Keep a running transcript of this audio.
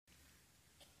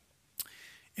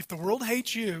If the world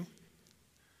hates you,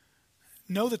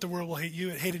 know that the world will hate you.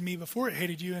 It hated me before it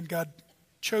hated you, and God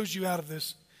chose you out of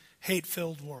this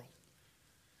hate-filled world.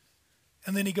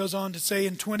 And then he goes on to say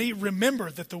in 20, remember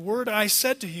that the word I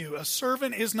said to you, a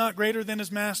servant is not greater than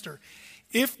his master.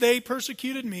 If they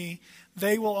persecuted me,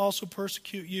 they will also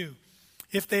persecute you.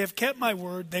 If they have kept my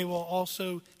word, they will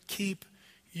also keep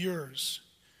yours.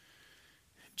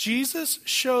 Jesus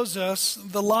shows us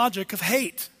the logic of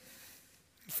hate.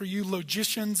 For you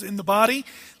logicians in the body,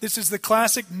 this is the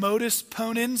classic modus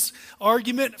ponens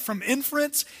argument from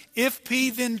inference. If P,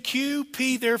 then Q,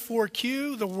 P, therefore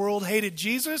Q. The world hated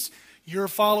Jesus. You're a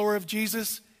follower of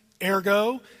Jesus.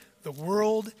 Ergo, the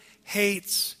world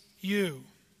hates you.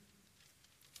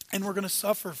 And we're going to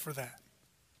suffer for that.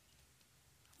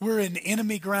 We're in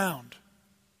enemy ground.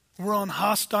 We're on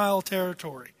hostile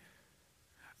territory.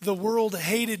 The world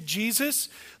hated Jesus.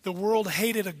 The world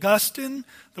hated Augustine.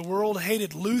 The world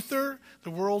hated Luther. The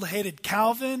world hated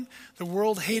Calvin. The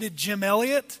world hated Jim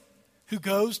Elliot, who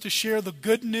goes to share the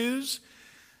good news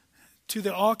to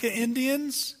the Auca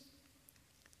Indians,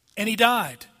 and he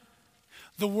died.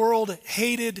 The world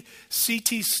hated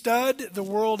C.T. Studd. The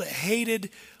world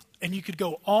hated, and you could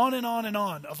go on and on and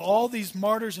on, of all these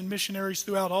martyrs and missionaries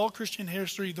throughout all Christian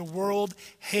history. The world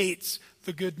hates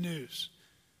the good news.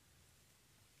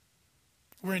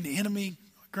 We're in enemy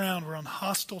ground. We're on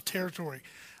hostile territory.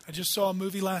 I just saw a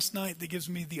movie last night that gives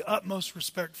me the utmost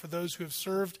respect for those who have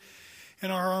served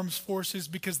in our armed forces,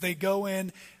 because they go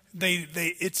in,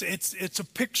 it's a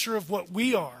picture of what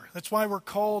we are. That's why we're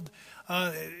called,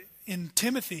 in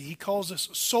Timothy, he calls us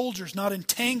soldiers, not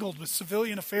entangled with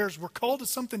civilian affairs. We're called to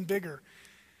something bigger.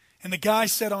 And the guy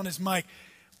said on his mic,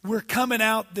 we're coming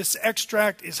out, this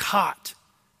extract is hot.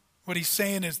 What he's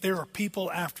saying is there are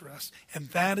people after us. And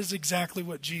that is exactly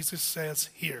what Jesus says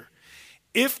here.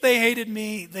 If they hated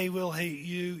me, they will hate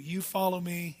you. You follow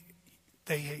me,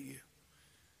 they hate you.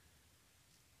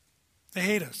 They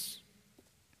hate us.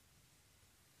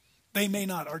 They may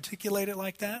not articulate it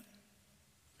like that.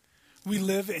 We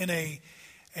live in a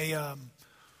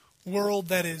world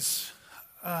that is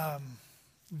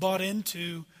bought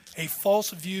into a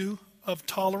false view of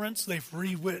tolerance. They've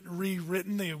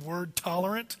rewritten the word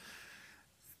tolerant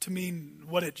to mean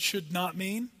what it should not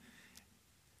mean.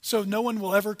 So no one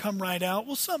will ever come right out.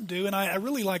 Well, some do, and I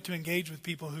really like to engage with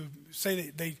people who say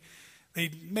that they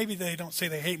maybe they don't say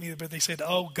they hate me, but they said,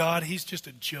 oh God, he's just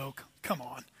a joke. Come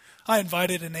on. I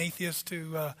invited an atheist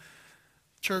to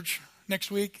church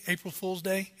next week, April Fool's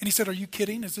Day, and he said, are you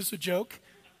kidding? Is this a joke?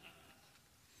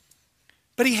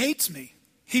 But he hates me.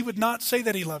 He would not say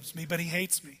that he loves me, but he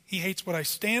hates me. He hates what I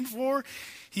stand for.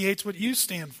 He hates what you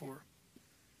stand for.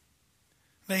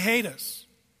 They hate us.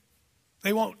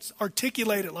 They won't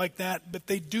articulate it like that, but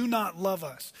they do not love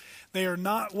us. They are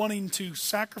not wanting to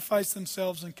sacrifice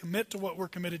themselves and commit to what we're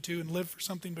committed to and live for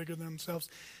something bigger than themselves.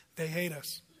 They hate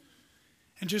us.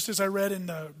 And just as I read in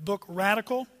the book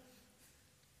Radical,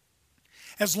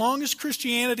 as long as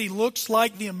Christianity looks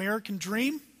like the American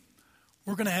dream,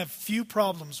 we're going to have few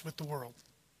problems with the world.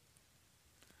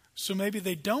 So maybe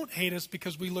they don't hate us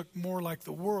because we look more like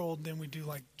the world than we do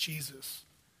like Jesus.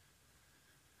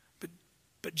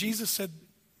 But Jesus said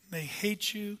they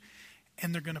hate you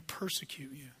and they're going to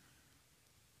persecute you.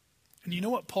 And you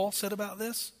know what Paul said about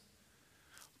this?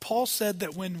 Paul said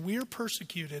that when we're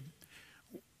persecuted,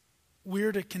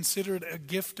 we're to consider it a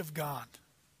gift of God.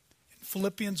 In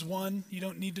Philippians 1, you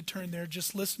don't need to turn there.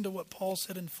 Just listen to what Paul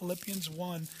said in Philippians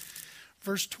 1,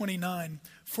 verse 29.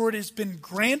 For it has been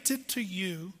granted to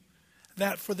you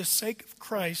that for the sake of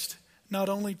Christ, not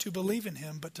only to believe in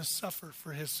him, but to suffer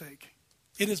for his sake.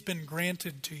 It has been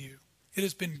granted to you. It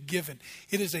has been given.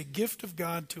 It is a gift of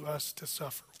God to us to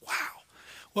suffer. Wow.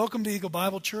 Welcome to Eagle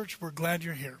Bible Church. We're glad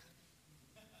you're here.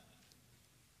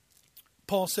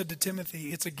 Paul said to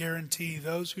Timothy, it's a guarantee.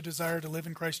 Those who desire to live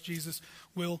in Christ Jesus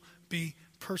will be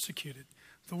persecuted.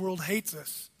 The world hates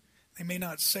us. They may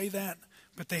not say that,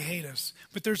 but they hate us.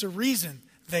 But there's a reason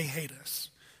they hate us.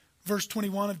 Verse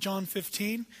 21 of John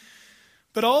 15.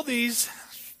 But all these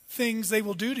things they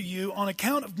will do to you on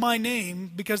account of my name,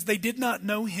 because they did not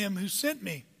know him who sent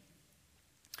me.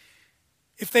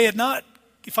 If I had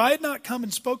not come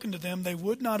and spoken to them, they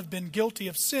would not have been guilty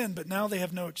of sin, but now they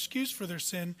have no excuse for their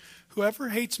sin. Whoever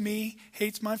hates me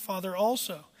hates my Father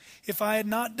also. If I had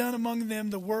not done among them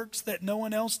the works that no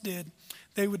one else did,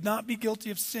 they would not be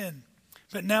guilty of sin.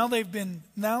 But now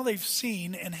they've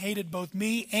seen and hated both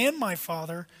me and my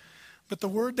Father. But the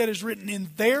word that is written in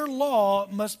their law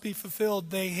must be fulfilled.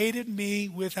 They hated me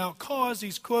without cause.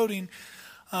 He's quoting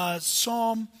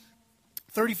Psalm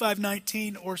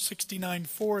 35:19 or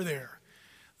 69:4 there.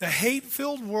 The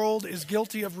hate-filled world is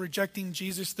guilty of rejecting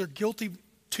Jesus. They're guilty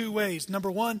two ways.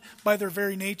 Number one, by their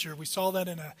very nature. We saw that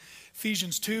in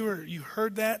Ephesians 2, or you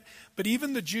heard that. But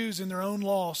even the Jews in their own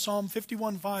law, Psalm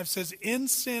 51:5 says, in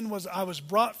sin I was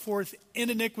brought forth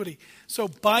in iniquity. So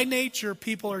by nature,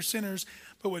 people are sinners.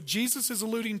 But what Jesus is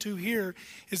alluding to here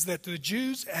is that the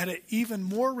Jews had an even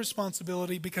more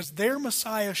responsibility because their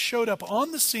Messiah showed up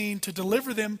on the scene to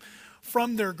deliver them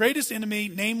from their greatest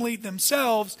enemy, namely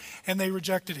themselves, and they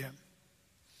rejected him.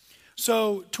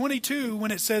 So 22,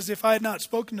 when it says, if I had not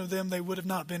spoken to them, they would have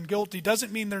not been guilty,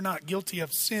 doesn't mean they're not guilty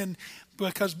of sin,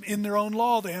 because in their own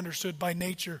law they understood by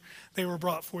nature they were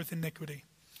brought forth in iniquity.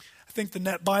 I think the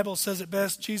Net Bible says it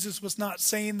best. Jesus was not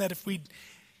saying that if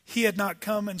he had not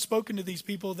come and spoken to these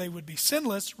people, they would be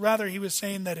sinless. Rather, he was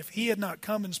saying that if he had not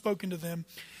come and spoken to them,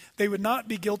 they would not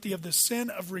be guilty of the sin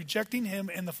of rejecting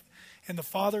him and the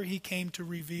Father he came to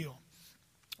reveal.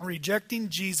 Rejecting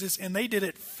Jesus, and they did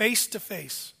it face to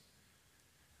face.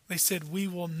 They said, we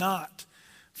will not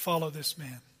follow this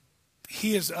man.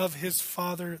 He is of his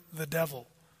father, the devil.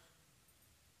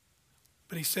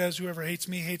 But he says, whoever hates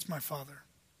me hates my Father.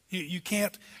 You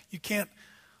can't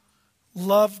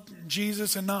love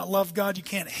Jesus and not love God. You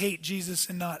can't hate Jesus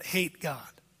and not hate God.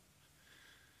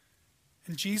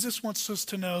 And Jesus wants us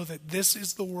to know that this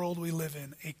is the world we live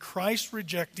in, a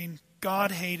Christ-rejecting,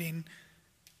 God-hating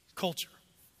culture.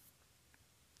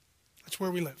 That's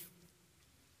where we live.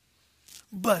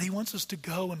 But he wants us to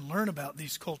go and learn about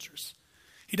these cultures.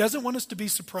 He doesn't want us to be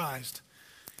surprised.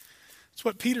 It's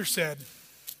what Peter said.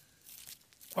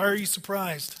 Why are you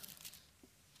surprised?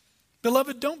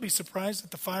 Beloved, don't be surprised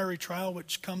at the fiery trial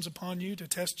which comes upon you to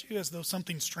test you as though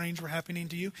something strange were happening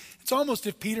to you. It's almost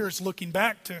if Peter is looking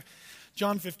back to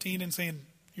John 15 and saying,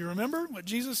 you remember what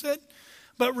Jesus said?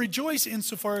 But rejoice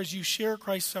insofar as you share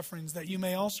Christ's sufferings, that you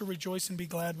may also rejoice and be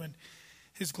glad when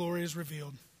his glory is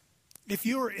revealed. If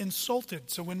you are insulted,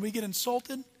 so when we get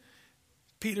insulted,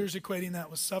 Peter's equating that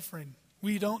with suffering.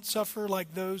 We don't suffer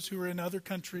like those who are in other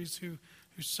countries who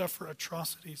suffer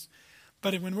atrocities.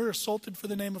 But when we're assaulted for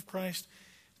the name of Christ,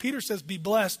 Peter says, be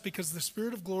blessed because the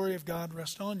Spirit of glory of God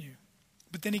rests on you.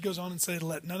 But then he goes on and says,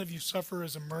 let none of you suffer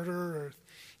as a murderer or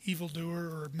evildoer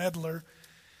or meddler.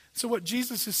 So what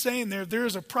Jesus is saying there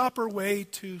is a proper way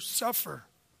to suffer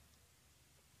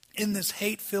in this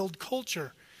hate-filled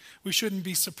culture. We shouldn't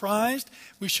be surprised.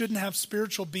 We shouldn't have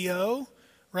spiritual BO,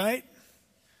 right?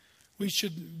 We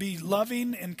should be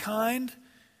loving and kind.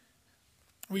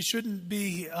 We shouldn't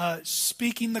be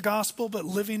speaking the gospel but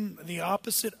living the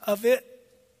opposite of it.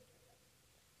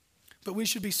 But we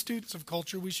should be students of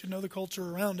culture. We should know the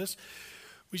culture around us.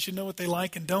 We should know what they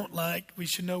like and don't like. We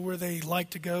should know where they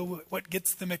like to go, what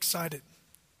gets them excited.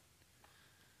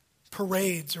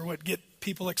 Parades are what get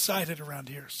people excited around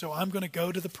here. So I'm going to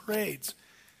go to the parades.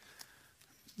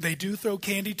 They do throw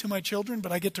candy to my children,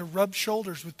 but I get to rub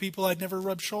shoulders with people I'd never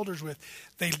rubbed shoulders with.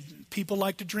 People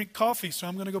like to drink coffee, so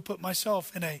I'm going to go put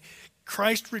myself in a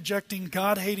Christ-rejecting,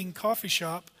 God-hating coffee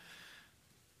shop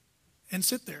and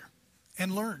sit there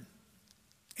and learn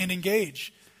and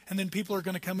engage. And then people are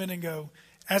going to come in and go,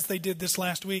 as they did this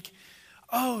last week,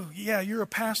 oh, yeah, you're a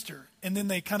pastor. And then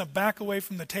they kind of back away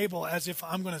from the table as if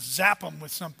I'm going to zap them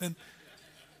with something.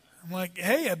 I'm like,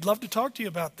 hey, I'd love to talk to you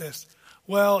about this.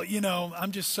 Well,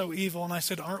 I'm just so evil. And I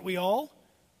said, aren't we all?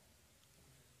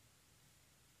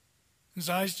 His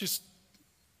eyes just,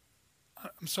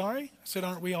 I'm sorry? I said,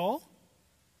 aren't we all?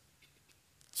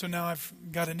 So now I've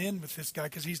got an in with this guy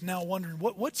because he's now wondering,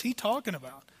 what's he talking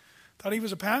about? Thought he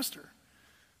was a pastor.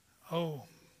 Oh,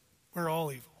 we're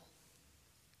all evil,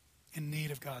 in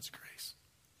need of God's grace.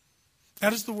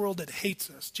 That is the world that hates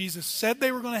us. Jesus said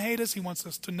they were going to hate us. He wants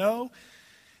us to know.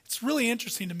 It's really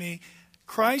interesting to me.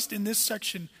 Christ in this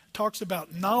section talks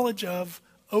about knowledge of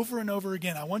over and over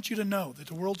again. I want you to know that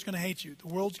the world's going to hate you.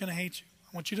 The world's going to hate you.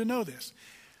 I want you to know this.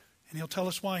 And he'll tell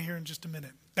us why here in just a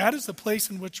minute. That is the place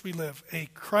in which we live. A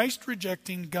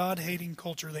Christ-rejecting, God-hating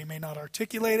culture. They may not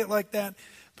articulate it like that,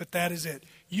 but that is it.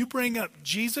 You bring up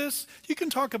Jesus. You can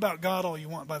talk about God all you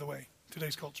want, by the way,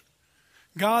 today's culture.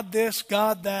 God this,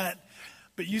 God that.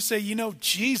 But you say,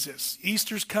 Jesus,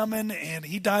 Easter's coming and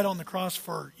he died on the cross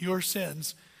for your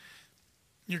sins.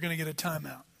 You're going to get a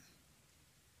timeout.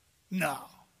 No.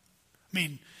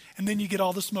 And then you get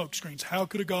all the smoke screens. How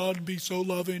could a God be so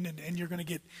loving? And you're going to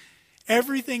get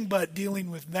everything but dealing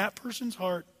with that person's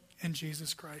heart and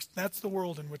Jesus Christ. That's the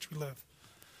world in which we live.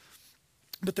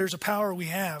 But there's a power we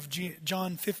have.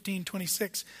 John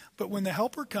 15:26. But when the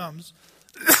Helper comes,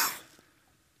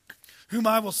 whom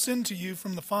I will send to you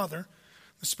from the Father,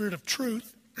 the Spirit of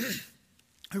truth,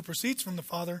 who proceeds from the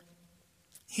Father,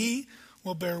 he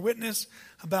will bear witness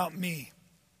about me.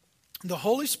 The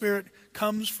Holy Spirit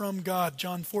comes from God.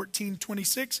 John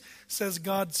 14:26 says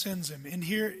God sends him. And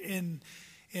here in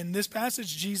this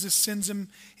passage, Jesus sends him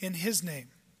in his name.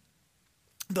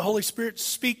 The Holy Spirit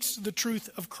speaks the truth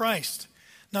of Christ,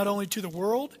 not only to the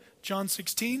world. John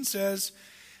 16 says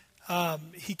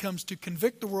he comes to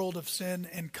convict the world of sin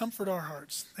and comfort our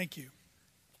hearts. Thank you.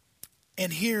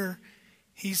 And here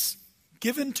he's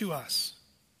given to us.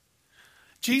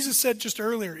 Jesus said just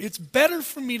earlier, it's better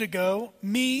for me to go,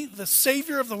 me, the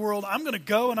Savior of the world. I'm going to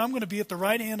go and I'm going to be at the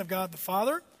right hand of God the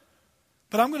Father.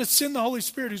 But I'm going to send the Holy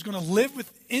Spirit who's going to live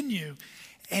within you.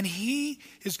 And he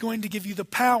is going to give you the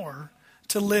power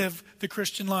to live the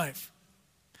Christian life.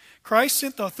 Christ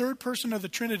sent the third person of the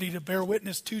Trinity to bear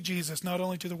witness to Jesus, not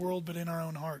only to the world, but in our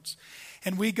own hearts.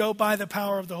 And we go by the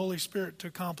power of the Holy Spirit to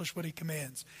accomplish what he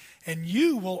commands. And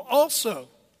you will also,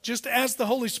 just as the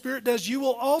Holy Spirit does, you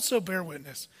will also bear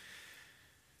witness,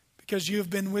 because you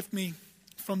have been with me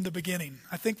from the beginning.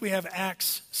 I think we have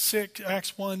Acts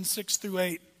 1, 6 through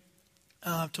 8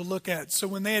 to look at. So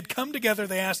when they had come together,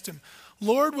 they asked him,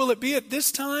 Lord, will it be at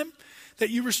this time that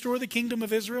you restore the kingdom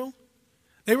of Israel?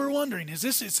 They were wondering, is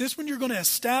this when you're going to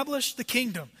establish the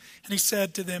kingdom? And he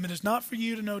said to them, it is not for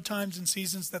you to know times and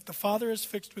seasons that the Father has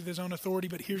fixed with his own authority.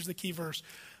 But here's the key verse.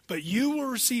 But you will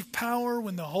receive power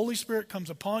when the Holy Spirit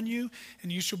comes upon you,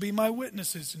 and you shall be my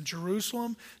witnesses in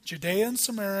Jerusalem, Judea and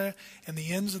Samaria, and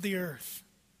the ends of the earth.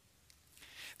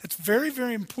 That's very,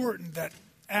 very important that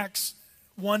Acts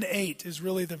 1:8 is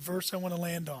really the verse I want to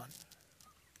land on.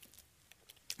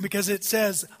 Because it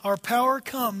says our power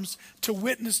comes to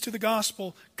witness to the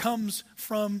gospel comes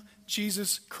from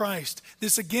Jesus Christ.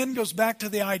 This again goes back to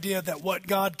the idea that what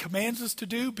God commands us to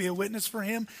do, be a witness for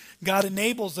him, God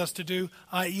enables us to do,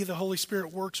 i.e. the Holy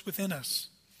Spirit works within us.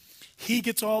 He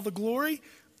gets all the glory,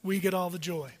 we get all the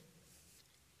joy.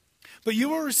 But you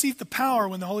will receive the power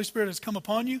when the Holy Spirit has come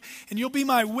upon you, and you'll be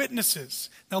my witnesses.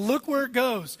 Now look where it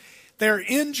goes. They're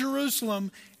in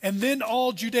Jerusalem, and then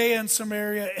all Judea and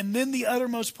Samaria, and then the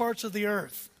uttermost parts of the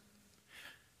earth.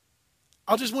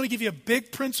 I'll just want to give you a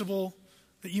big principle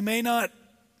that you may not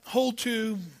hold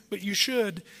to, but you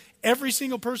should. Every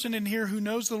single person in here who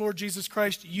knows the Lord Jesus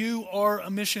Christ, you are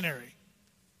a missionary.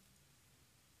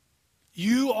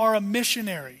 You are a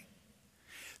missionary.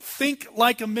 Think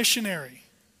like a missionary.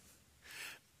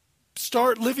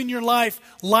 Start living your life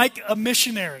like a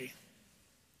missionary.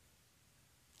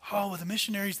 Oh, the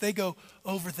missionaries, they go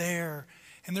over there,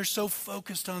 and they're so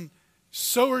focused on,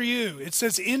 so are you. It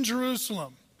says in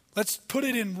Jerusalem. Let's put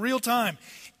it in real time.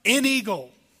 In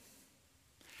Eagle.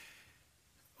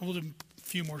 We'll do a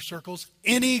few more circles.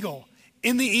 In Eagle.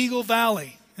 In the Eagle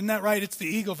Valley. Isn't that right? It's the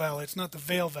Eagle Valley. It's not the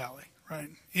Vale Valley, right?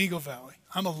 Eagle Valley.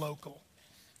 I'm a local.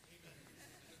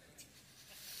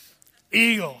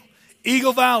 Eagle.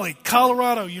 Eagle Valley,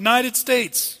 Colorado, United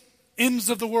States. Ends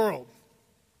of the world.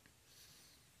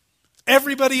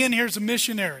 Everybody in here is a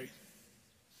missionary.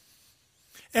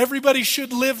 Everybody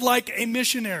should live like a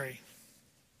missionary.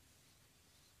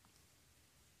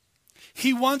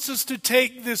 He wants us to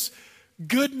take this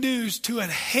good news to a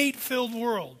hate-filled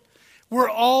world. We're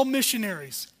all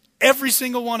missionaries. Every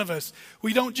single one of us.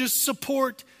 We don't just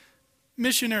support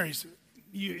missionaries.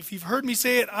 If you've heard me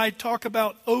say it, I talk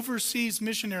about overseas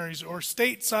missionaries or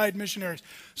stateside missionaries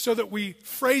so that we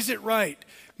phrase it right.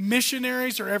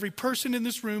 Missionaries are every person in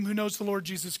this room who knows the Lord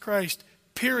Jesus Christ,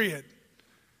 period.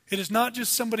 It is not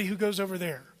just somebody who goes over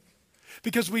there.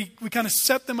 Because we kind of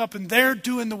set them up and they're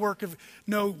doing the work of,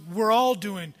 no, we're all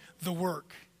doing the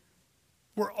work.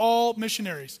 We're all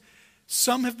missionaries.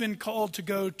 Some have been called to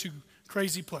go to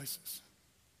crazy places.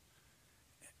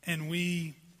 And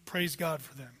we praise God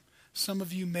for them. Some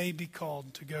of you may be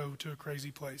called to go to a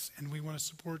crazy place, and we want to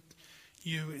support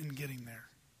you in getting there.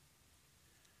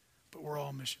 But we're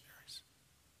all missionaries.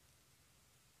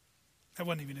 That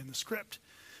wasn't even in the script.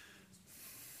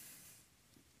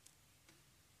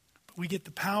 But we get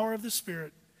the power of the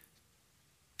Spirit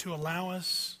to allow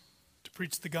us to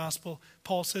preach the gospel.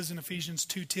 Paul says in Ephesians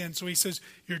 2:10, so he says,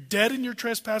 you're dead in your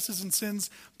trespasses and sins,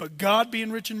 but God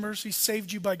being rich in mercy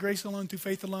saved you by grace alone through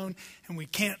faith alone. And we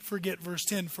can't forget verse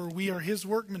 10, for we are his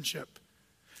workmanship,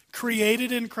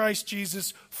 created in Christ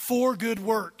Jesus for good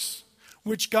works,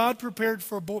 which God prepared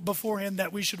for beforehand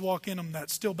that we should walk in them. That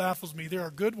still baffles me. There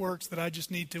are good works that I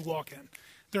just need to walk in.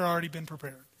 They're already been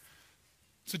prepared.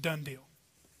 It's a done deal.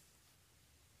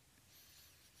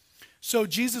 So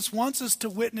Jesus wants us to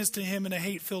witness to him in a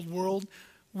hate-filled world.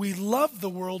 We love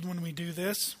the world when we do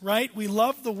this, right? We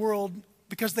love the world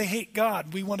because they hate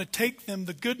God. We want to take them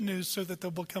the good news so that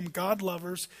they'll become God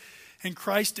lovers and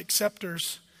Christ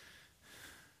acceptors.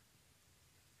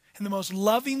 And the most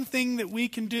loving thing that we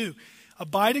can do,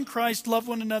 Abide in Christ, love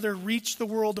one another, reach the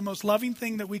world. The most loving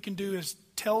thing that we can do is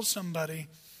tell somebody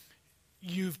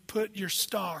you've put your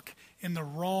stock in the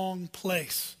wrong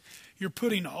place. You're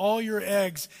putting all your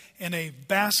eggs in a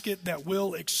basket that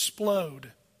will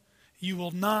explode. You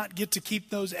will not get to keep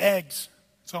those eggs.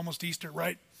 It's almost Easter,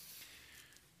 right?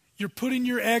 You're putting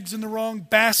your eggs in the wrong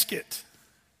basket.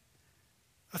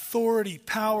 Authority,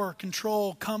 power,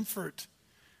 control, comfort,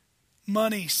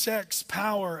 money, sex,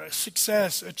 power,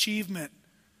 success, achievement,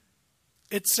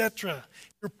 etc.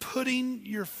 You're putting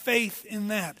your faith in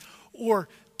that. Or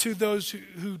to those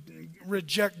who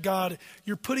reject God,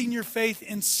 you're putting your faith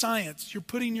in science. You're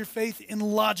putting your faith in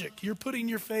logic. You're putting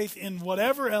your faith in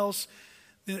whatever else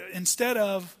instead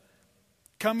of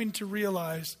coming to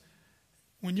realize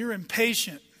when you're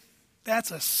impatient,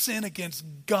 that's a sin against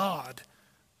God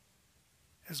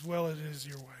as well as it is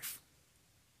your wife.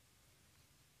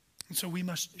 And so we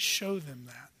must show them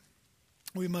that.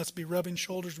 We must be rubbing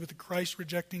shoulders with the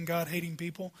Christ-rejecting, God-hating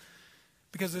people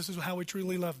because this is how we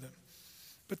truly love them.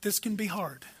 But this can be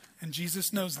hard, and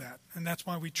Jesus knows that. And that's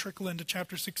why we trickle into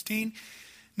chapter 16.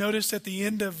 Notice at the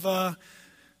end of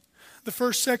the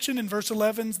first section in verse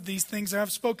 11, these things I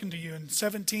have spoken to you. In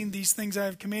 17, these things I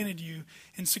have commanded you.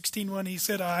 In 16:1, he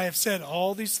said, I have said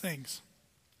all these things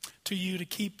to you to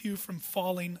keep you from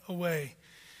falling away.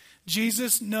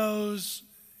 Jesus knows,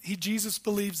 Jesus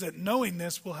believes that knowing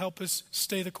this will help us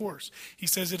stay the course. He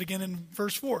says it again in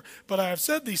verse 4. But I have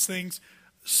said these things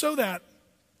so that,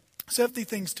 said these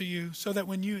things to you so that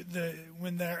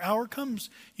when their hour comes,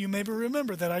 you may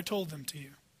remember that I told them to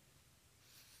you.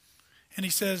 And he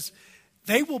says,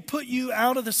 they will put you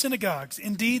out of the synagogues.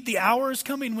 Indeed, the hour is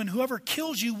coming when whoever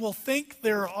kills you will think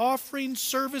they're offering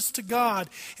service to God.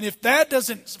 And if that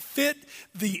doesn't fit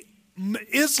the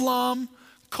Islam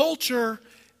culture,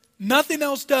 nothing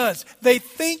else does. They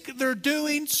think they're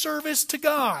doing service to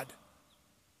God.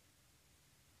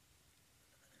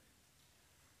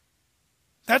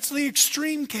 That's the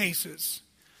extreme cases.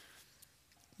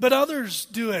 But others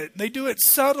do it. They do it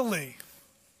subtly.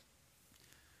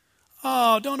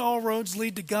 Oh, don't all roads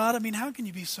lead to God? I mean, how can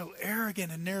you be so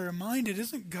arrogant and narrow-minded?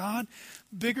 Isn't God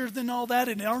bigger than all that?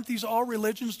 And aren't these all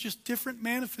religions just different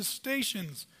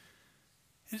manifestations?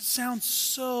 And it sounds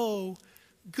so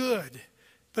good,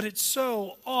 but it's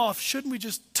so off. Shouldn't we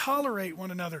just tolerate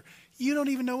one another? You don't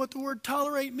even know what the word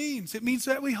tolerate means. It means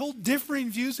that we hold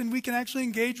differing views and we can actually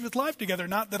engage with life together.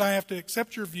 Not that I have to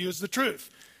accept your view as the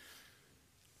truth.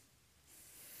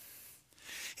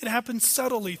 It happens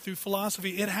subtly through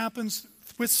philosophy. It happens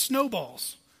with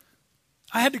snowballs.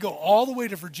 I had to go all the way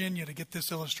to Virginia to get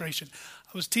this illustration. I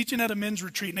was teaching at a men's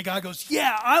retreat, and a guy goes,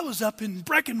 yeah, I was up in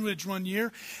Breckenridge one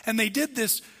year, and they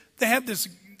had this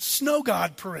snow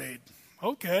god parade.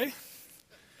 Okay.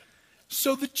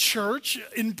 So the church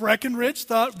in Breckenridge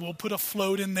thought, we'll put a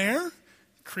float in there.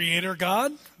 Creator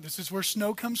God, this is where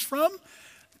snow comes from.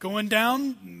 Going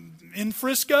down in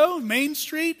Frisco, Main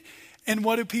Street, and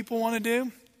what do people want to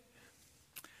do?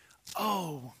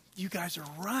 Oh, you guys are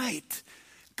right.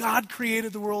 God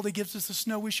created the world. He gives us the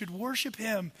snow. We should worship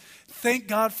him. Thank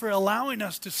God for allowing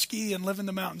us to ski and live in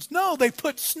the mountains. No, they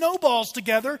put snowballs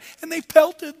together and they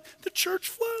pelted the church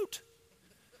float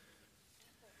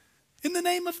in the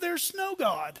name of their snow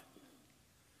god.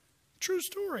 True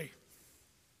story.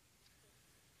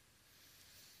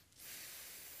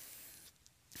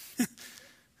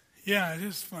 Yeah, it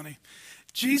is funny.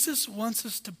 Jesus wants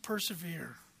us to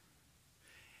persevere.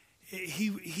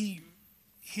 He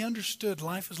understood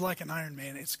life is like an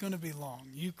Ironman. It's going to be long.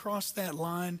 You cross that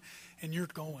line and you're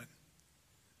going.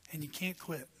 And you can't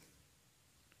quit.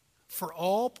 For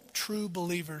all true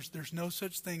believers, there's no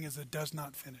such thing as a does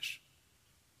not finish.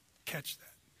 Catch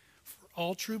that. For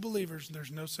all true believers,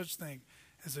 there's no such thing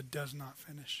as a does not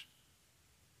finish.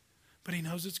 But he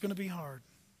knows it's going to be hard.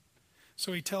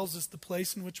 So he tells us the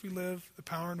place in which we live, the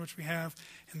power in which we have,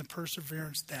 and the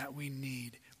perseverance that we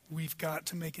need. We've got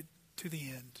to make it to the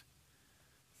end.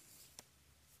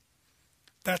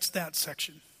 That's that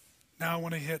section. Now I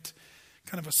want to hit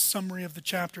kind of a summary of the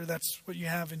chapter. That's what you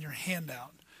have in your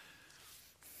handout.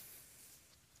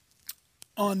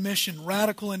 On mission,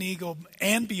 radical and eagle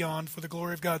and beyond for the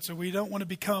glory of God. So we don't want to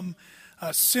become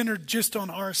centered just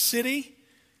on our city,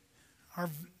 our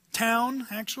town,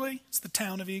 actually. It's the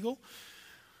town of Eagle.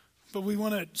 But we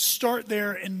want to start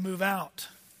there and move out.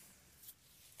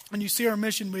 And you see our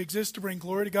mission, we exist to bring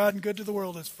glory to God and good to the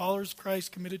world as followers of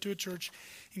Christ committed to a church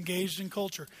engaged in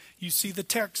culture. You see the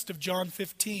text of John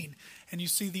 15, and you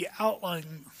see the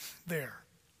outline there.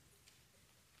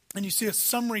 And you see a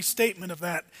summary statement of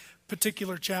that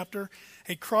particular chapter.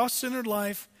 A cross-centered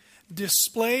life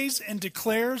displays and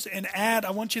declares and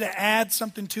I want you to add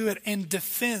something to it, and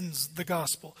defends the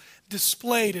gospel.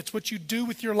 Displayed, it's what you do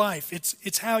with your life.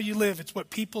 It's how you live. It's what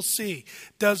people see.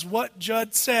 Does what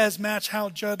Judd says match how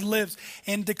Judd lives?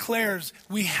 And declares,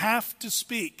 we have to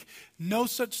speak. No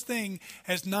such thing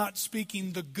as not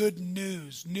speaking the good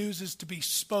news. News is to be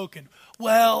spoken.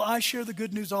 Well, I share the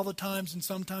good news all the times, and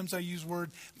sometimes I use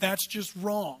word. That's just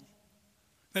wrong.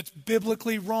 That's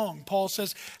biblically wrong. Paul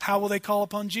says, how will they call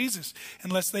upon Jesus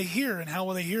unless they hear? And how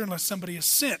will they hear unless somebody is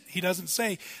sent? He doesn't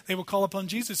say they will call upon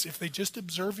Jesus if they just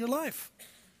observe your life.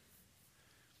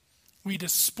 We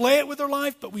display it with our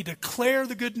life, but we declare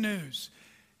the good news.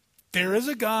 There is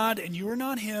a God, and you are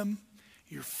not him.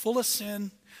 You're full of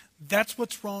sin. That's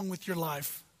what's wrong with your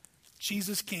life.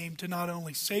 Jesus came to not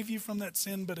only save you from that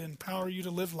sin, but empower you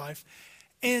to live life,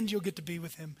 and you'll get to be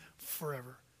with him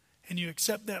forever. And you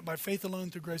accept that by faith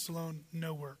alone, through grace alone,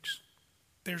 no works.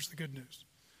 There's the good news.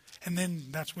 And then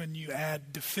that's when you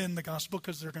add defend the gospel,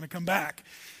 because they're going to come back.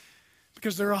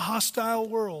 Because they're a hostile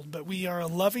world, but we are a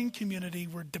loving community.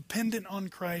 We're dependent on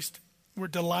Christ. We're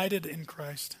delighted in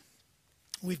Christ.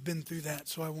 We've been through that,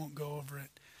 so I won't go over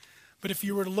it. But if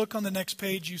you were to look on the next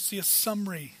page, you see a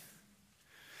summary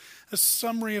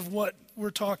of what we're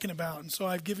talking about. And so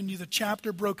I've given you the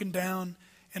chapter broken down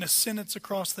and a sentence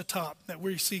across the top, that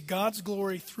we see God's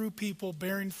glory through people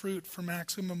bearing fruit for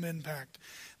maximum impact.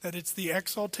 That it's the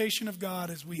exaltation of God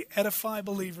as we edify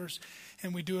believers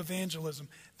and we do evangelism.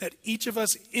 That each of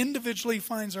us individually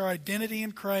finds our identity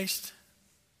in Christ.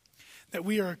 That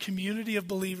we are a community of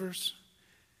believers.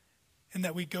 And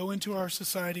that we go into our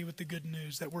society with the good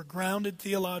news. That we're grounded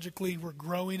theologically, we're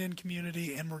growing in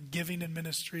community, and we're giving in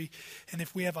ministry. And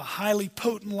if we have a highly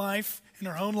potent life in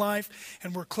our own life,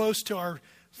 and we're close to our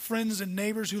friends and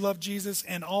neighbors who love Jesus,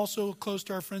 and also close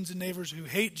to our friends and neighbors who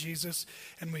hate Jesus,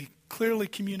 and we clearly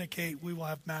communicate, we will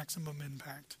have maximum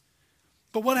impact.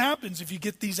 But what happens if you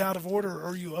get these out of order,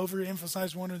 or you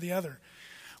overemphasize one or the other?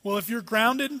 Well, if you're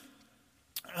grounded,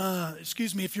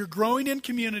 if you're growing in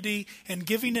community and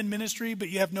giving in ministry, but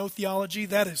you have no theology,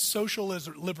 that is social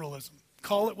liberalism.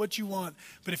 Call it what you want.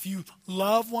 But if you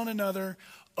love one another,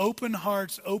 open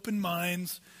hearts, open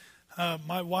minds.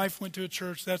 My wife went to a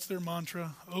church, that's their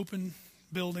mantra. Open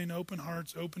building, open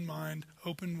hearts, open mind,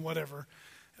 open whatever.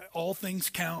 All things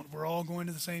count. We're all going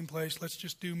to the same place. Let's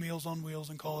just do Meals on Wheels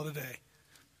and call it a day.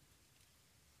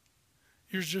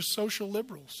 You're just social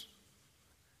liberals.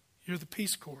 You're the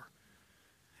Peace Corps.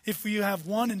 If you have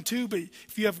one and two, but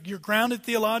if you're grounded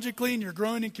theologically and you're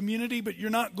growing in community, but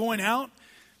you're not going out,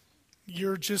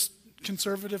 you're just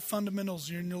conservative fundamentals.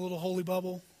 You're in your little holy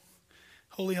bubble,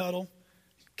 holy huddle.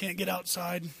 Can't get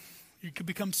outside. You could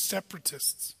become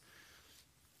separatists.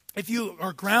 If you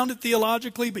are grounded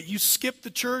theologically, but you skip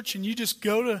the church and you just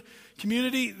go to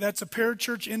community, that's a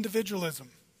parachurch individualism.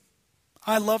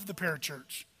 I love the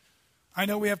parachurch. I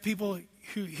know we have people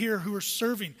who are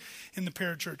serving in the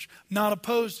parachurch, not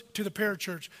opposed to the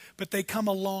parachurch, but they come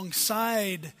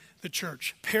alongside the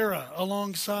church,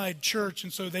 alongside church,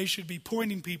 and so they should be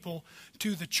pointing people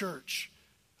to the church.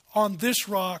 On this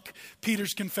rock,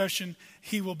 Peter's confession,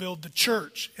 he will build the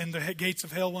church, and the gates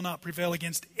of hell will not prevail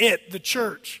against it, the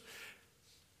church.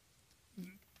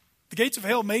 The gates of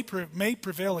hell may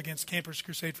prevail against Campus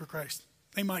Crusade for Christ.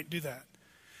 They might do that.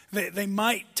 They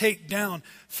might take down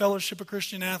Fellowship of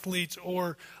Christian Athletes,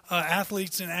 or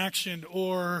Athletes in Action,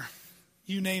 or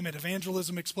you name it,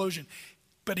 Evangelism Explosion.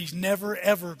 But he's never,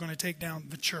 ever going to take down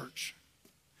the church.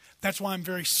 That's why I'm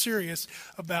very serious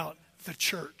about the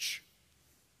church.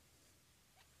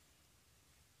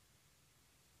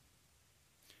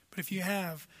 But if you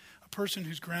have a person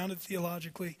who's grounded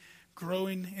theologically,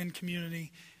 growing in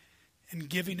community, and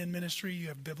giving in ministry, you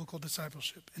have biblical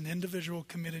discipleship. An individual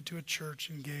committed to a church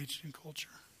engaged in culture,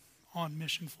 on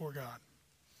mission for God.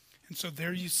 And so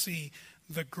there you see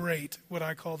what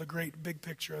I call the great big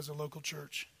picture as a local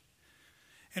church.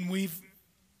 And we've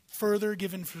further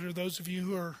given, for those of you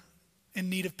who are in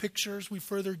need of pictures, we've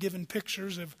further given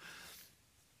pictures of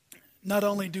not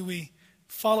only do we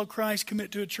follow Christ,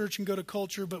 commit to a church, and go to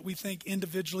culture, but we think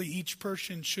individually each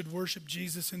person should worship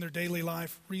Jesus in their daily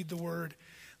life, read the Word.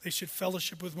 They should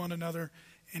fellowship with one another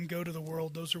and go to the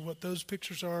world. Those are what those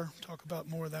pictures are. Talk about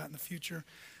more of that in the future.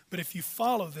 But if you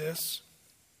follow this,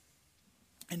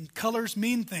 and colors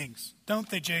mean things, don't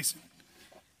they, Jason?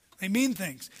 They mean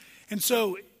things. And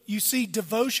so you see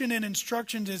devotion and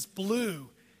instruction is blue.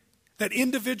 That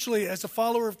individually, as a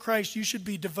follower of Christ, you should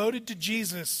be devoted to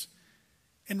Jesus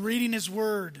and reading His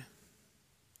Word,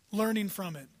 learning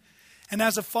from it. And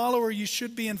as a follower, you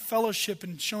should be in fellowship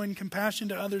and showing compassion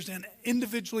to others and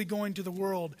individually going to the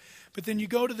world. But then you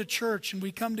go to the church and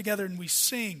we come together and we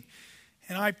sing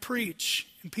and I preach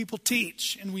and people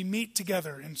teach and we meet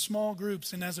together in small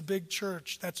groups and as a big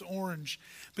church. That's Orange.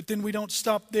 But then we don't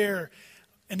stop there.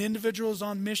 An individual is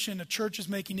on mission. A church is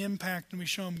making impact and we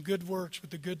show them good works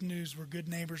with the good news. We're good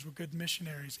neighbors. We're good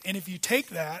missionaries. And if you take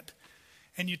that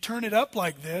and you turn it up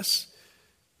like this,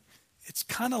 it's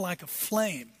kind of like a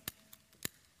flame.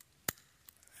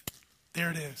 There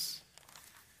it is.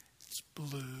 It's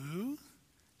blue,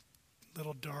 a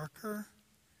little darker.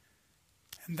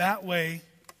 And that way,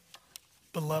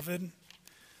 beloved,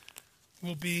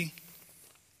 will be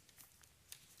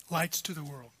lights to the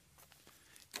world.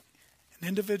 An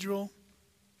individual,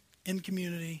 in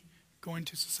community, going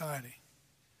to society.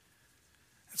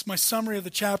 That's my summary of the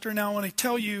chapter. Now, when I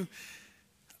tell you,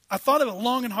 I thought of it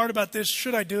long and hard about this.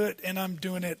 Should I do it? And I'm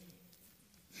doing it.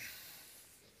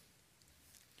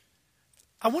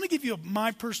 I want to give you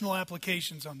my personal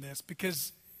applications on this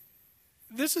because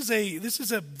this is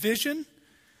a vision.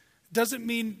 Doesn't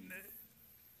mean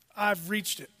I've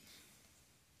reached it.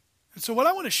 And so what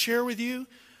I want to share with you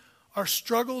are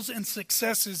struggles and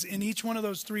successes in each one of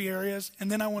those three areas,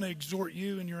 and then I want to exhort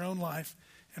you in your own life,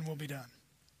 and we'll be done.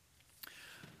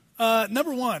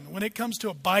 Number one, when it comes to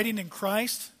abiding in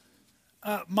Christ,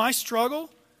 my struggle,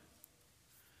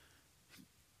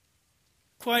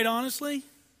 quite honestly,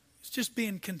 is just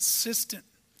being consistent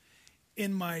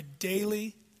in my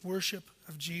daily worship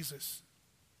of Jesus.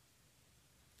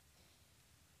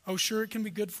 Oh, sure, it can be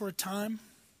good for a time,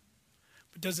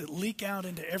 but does it leak out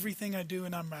into everything I do?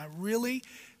 And am I really?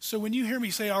 So when you hear me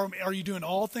say, are you doing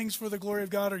all things for the glory of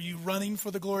God? Are you running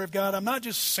for the glory of God? I'm not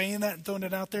just saying that and throwing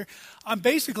it out there. I'm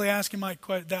basically asking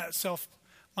myself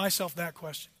that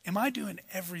question. Am I doing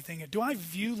everything? Do I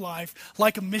view life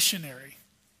like a missionary?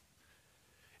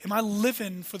 Am I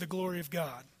living for the glory of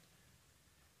God?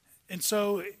 And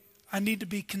so I need to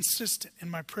be consistent in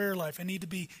my prayer life. I need to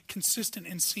be consistent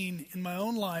in seeing in my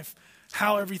own life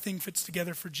how everything fits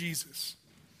together for Jesus.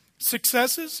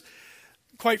 Successes,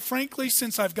 quite frankly,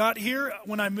 since I've got here,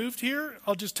 when I moved here,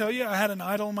 I'll just tell you, I had an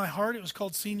idol in my heart. It was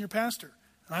called senior pastor.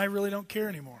 And I really don't care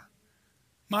anymore.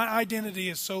 My identity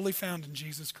is solely found in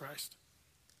Jesus Christ.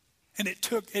 And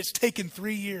it's taken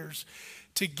 3 years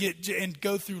to get and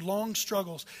go through long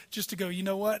struggles just to go, you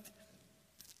know what?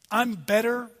 I'm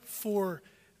better for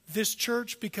this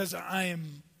church because I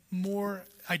am more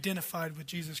identified with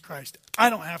Jesus Christ. I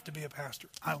don't have to be a pastor.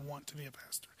 I want to be a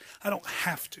pastor. I don't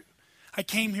have to. I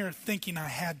came here thinking I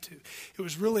had to. It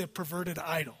was really a perverted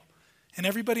idol. And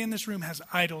everybody in this room has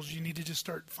idols. You need to just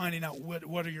start finding out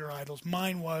what are your idols.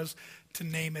 Mine was to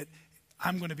name it,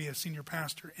 I'm going to be a senior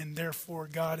pastor, and therefore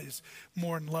God is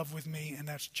more in love with me, and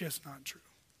that's just not true.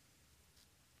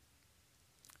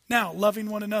 Now, loving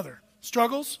one another.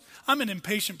 Struggles? I'm an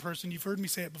impatient person. You've heard me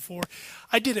say it before.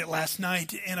 I did it last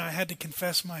night, and I had to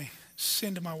confess my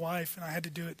sin to my wife, and I had to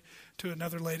do it to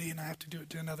another lady, and I have to do it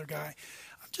to another guy.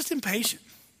 I'm just impatient.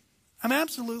 I'm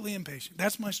absolutely impatient.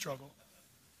 That's my struggle.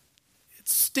 It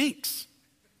stinks.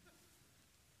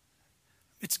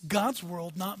 It's God's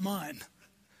world, not mine.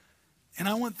 And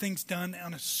I want things done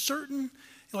on a certain,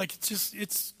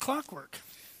 it's clockwork.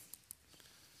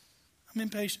 I'm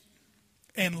impatient.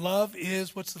 And love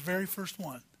is, what's the very first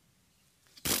one?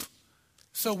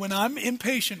 So when I'm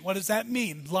impatient, what does that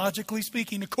mean? Logically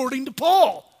speaking, according to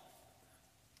Paul,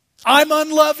 I'm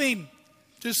unloving.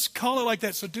 Just call it like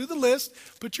that. So do the list.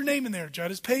 Put your name in there.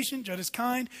 Judd is patient. Judd is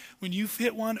kind. When you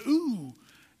hit one,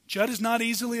 Judd is not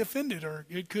easily offended. Or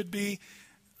it could be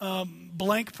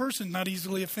blank person, not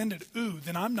easily offended.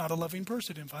 Then I'm not a loving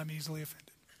person if I'm easily offended.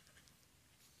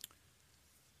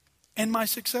 And my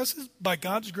successes, by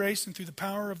God's grace and through the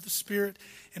power of the Spirit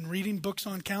and reading books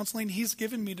on counseling, He's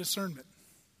given me discernment.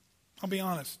 I'll be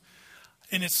honest.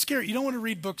 And it's scary. You don't want to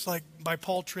read books like by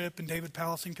Paul Tripp and David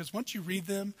Powlison, because once you read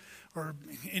them, or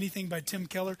anything by Tim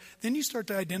Keller, then you start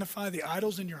to identify the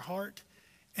idols in your heart,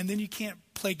 and then you can't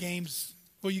play games.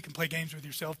 Well, you can play games with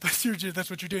yourself, but that's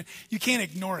what you're doing. You can't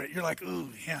ignore it. You're like, your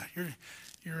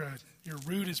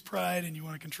root is pride, and you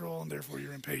want to control, and therefore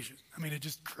you're impatient. I mean, it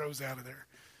just grows out of there.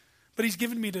 But He's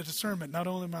given me the discernment, not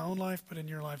only in my own life, but in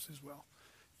your lives as well.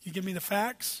 You give me the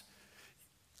facts,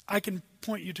 I can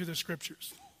point you to the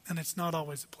Scriptures. And it's not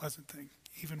always a pleasant thing,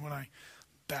 even when I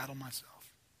battle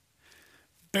myself.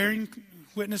 Bearing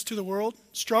witness to the world,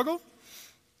 struggle,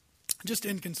 just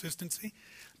inconsistency.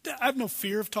 I have no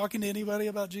fear of talking to anybody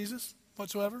about Jesus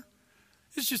whatsoever.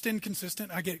 It's just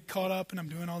inconsistent. I get caught up and I'm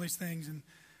doing all these things and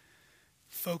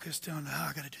focused on,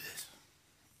 I got to do this.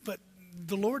 But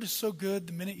the Lord is so good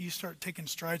the minute you start taking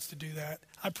strides to do that.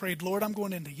 I prayed, Lord, I'm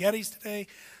going into Yetis today.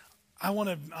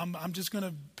 I'm just going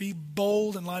to be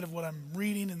bold in light of what I'm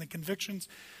reading and the convictions.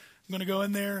 I'm going to go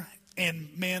in there and,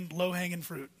 man, low-hanging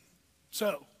fruit.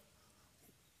 So,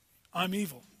 I'm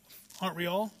evil. Aren't we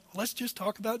all? Let's just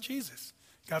talk about Jesus.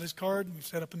 Got his card, and we've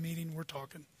set up a meeting, we're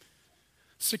talking.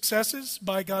 Successes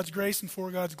by God's grace and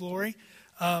for God's glory.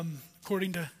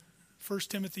 According to 1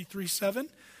 Timothy 3:7,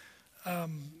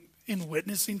 in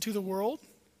witnessing to the world,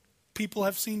 people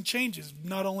have seen changes.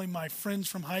 Not only my friends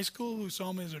from high school who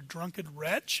saw me as a drunken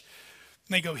wretch,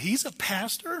 and they go, he's a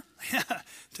pastor?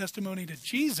 Testimony to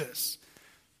Jesus.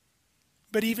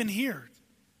 But even here,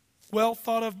 well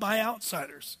thought of by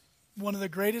outsiders. One of the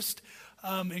greatest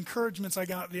encouragements I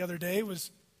got the other day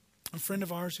was a friend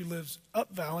of ours who lives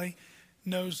up valley,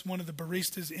 knows one of the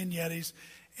baristas in Yetis,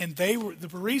 and the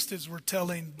baristas were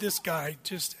telling this guy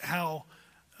just how,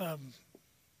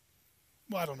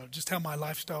 just how my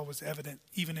lifestyle was evident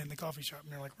even in the coffee shop.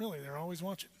 And they're like, really? They're always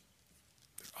watching.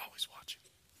 They're always watching.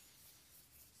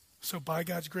 So by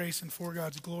God's grace and for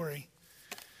God's glory,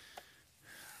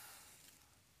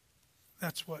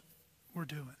 that's what we're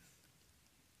doing.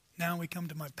 Now we come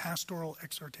to my pastoral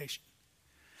exhortation.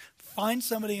 Find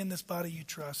somebody in this body you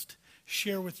trust.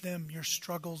 Share with them your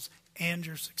struggles and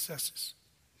your successes.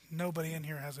 Nobody in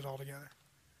here has it all together.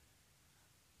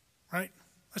 Right?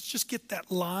 Let's just get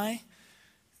that lie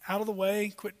out of the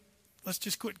way. Let's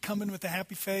just quit coming with a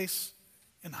happy face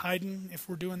and hiding if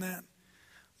we're doing that.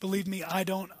 Believe me, I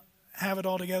don't have it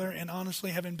all together, and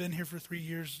honestly, having been here for 3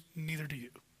 years, neither do you.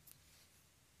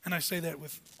 And I say that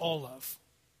with all love.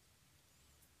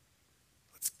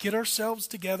 Let's get ourselves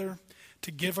together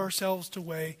to give ourselves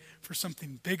away for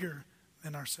something bigger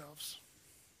than ourselves.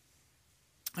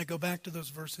 I go back to those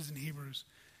verses in Hebrews.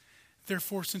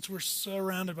 Therefore, since we're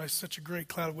surrounded by such a great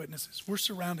cloud of witnesses, we're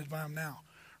surrounded by them now,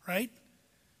 right?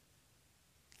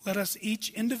 Let us each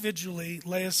individually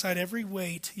lay aside every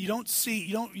weight. You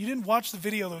didn't watch the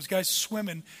video of those guys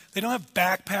swimming. They don't have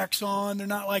backpacks on. They're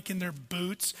not like in their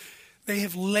boots. They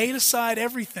have laid aside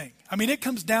everything. I mean, it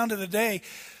comes down to the day.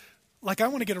 Like, I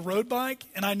want to get a road bike,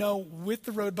 and I know with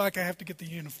the road bike I have to get the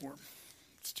uniform.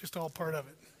 It's just all part of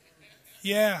it.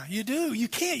 Yeah, you do. You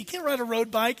can't ride a road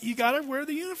bike. You got to wear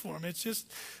the uniform. It's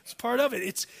part of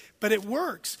it. But it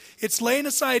works. It's laying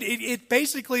aside. It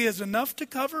basically is enough to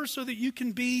cover so that you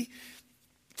can be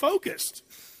focused.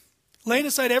 Laying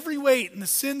aside every weight and the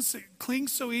sins that cling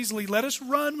so easily, let us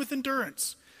run with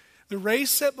endurance the race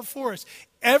set before us.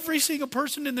 Every single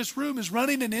person in this room is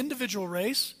running an individual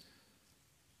race.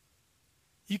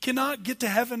 You cannot get to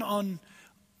heaven on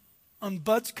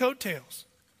Bud's coattails.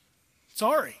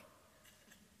 Sorry.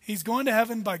 He's going to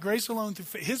heaven by grace alone,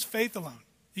 through his faith alone.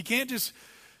 You can't just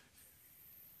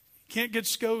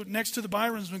go next to the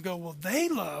Byrons and go, well, they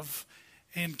love,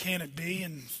 and can it be?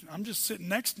 And I'm just sitting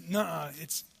next. Nuh-uh.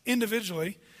 It's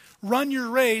individually. Run your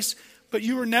race, but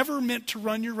you were never meant to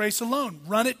run your race alone.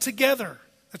 Run it together.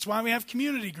 That's why we have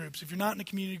community groups. If you're not in a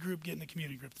community group, get in a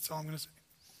community group. That's all I'm going to say.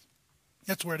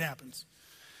 That's where it happens.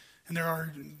 And there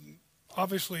are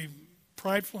obviously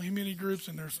prideful community groups,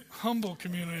 and there's humble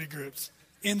community groups.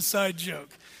 Inside joke,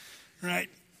 right?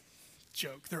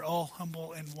 Joke. They're all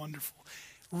humble and wonderful.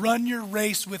 Run your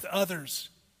race with others.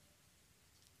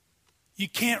 You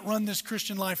can't run this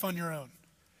Christian life on your own.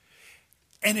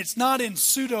 And it's not in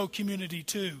pseudo community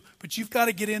too, but you've got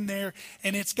to get in there,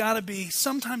 and it's got to be,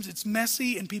 sometimes it's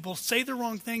messy and people say the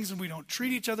wrong things and we don't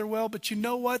treat each other well, but you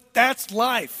know what? That's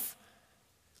life.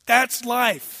 That's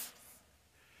life.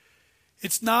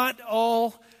 It's not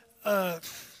all, I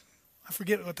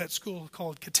forget what that school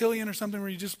called, cotillion or something, where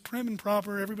you just prim and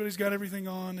proper, everybody's got everything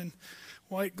on, and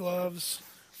white gloves,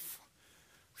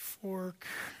 fork,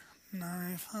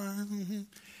 knife.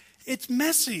 It's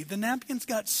messy. The napkin's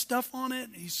got stuff on it.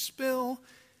 You spill.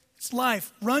 It's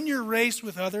life. Run your race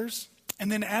with others.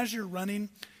 And then as you're running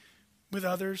with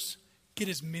others, get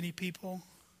as many people.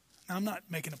 Now, I'm not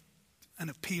making an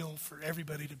appeal for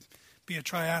everybody to be a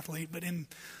triathlete, but in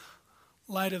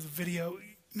light of the video,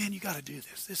 man, you got to do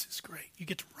this. This is great. You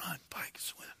get to run, bike,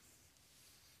 swim.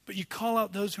 But you call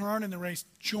out those who aren't in the race,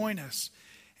 join us.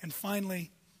 And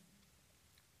finally,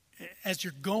 as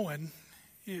you're going,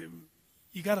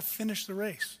 you got to finish the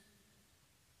race.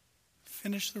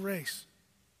 Finish the race.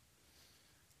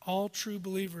 All true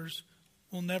believers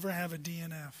will never have a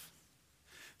DNF.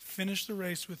 Finish the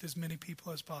race with as many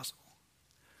people as possible.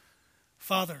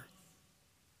 Father,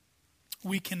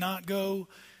 we cannot go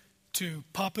to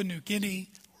Papua New Guinea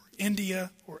or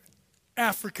India or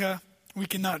Africa. We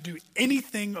cannot do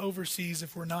anything overseas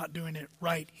if we're not doing it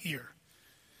right here.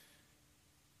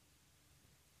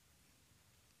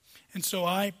 And so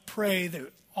I pray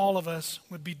that all of us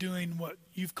would be doing what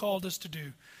you've called us to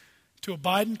do, to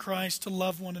abide in Christ, to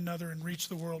love one another, and reach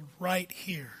the world right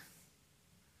here.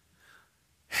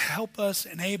 Help us,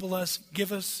 enable us,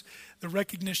 give us the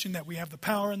recognition that we have the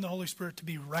power in the Holy Spirit to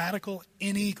be radical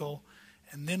in eagle,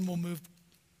 and then we'll move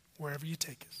wherever you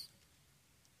take us.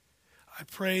 I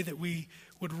pray that we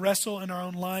would wrestle in our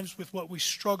own lives with what we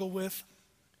struggle with,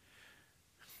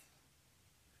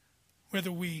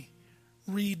 whether we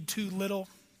read too little,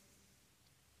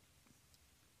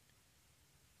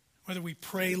 whether we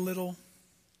pray little,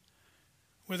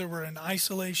 whether we're in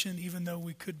isolation even though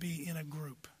we could be in a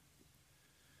group.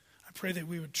 I pray that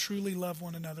we would truly love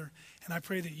one another, and I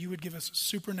pray that you would give us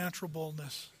supernatural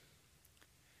boldness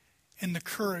and the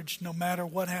courage, no matter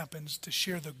what happens, to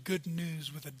share the good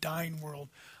news with a dying world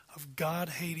of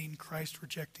God-hating,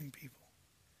 Christ-rejecting people.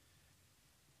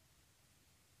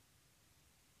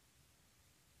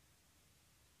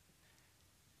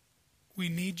 We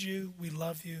need you. We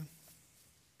love you.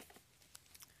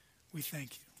 We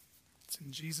thank you. It's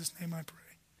in Jesus' name I pray.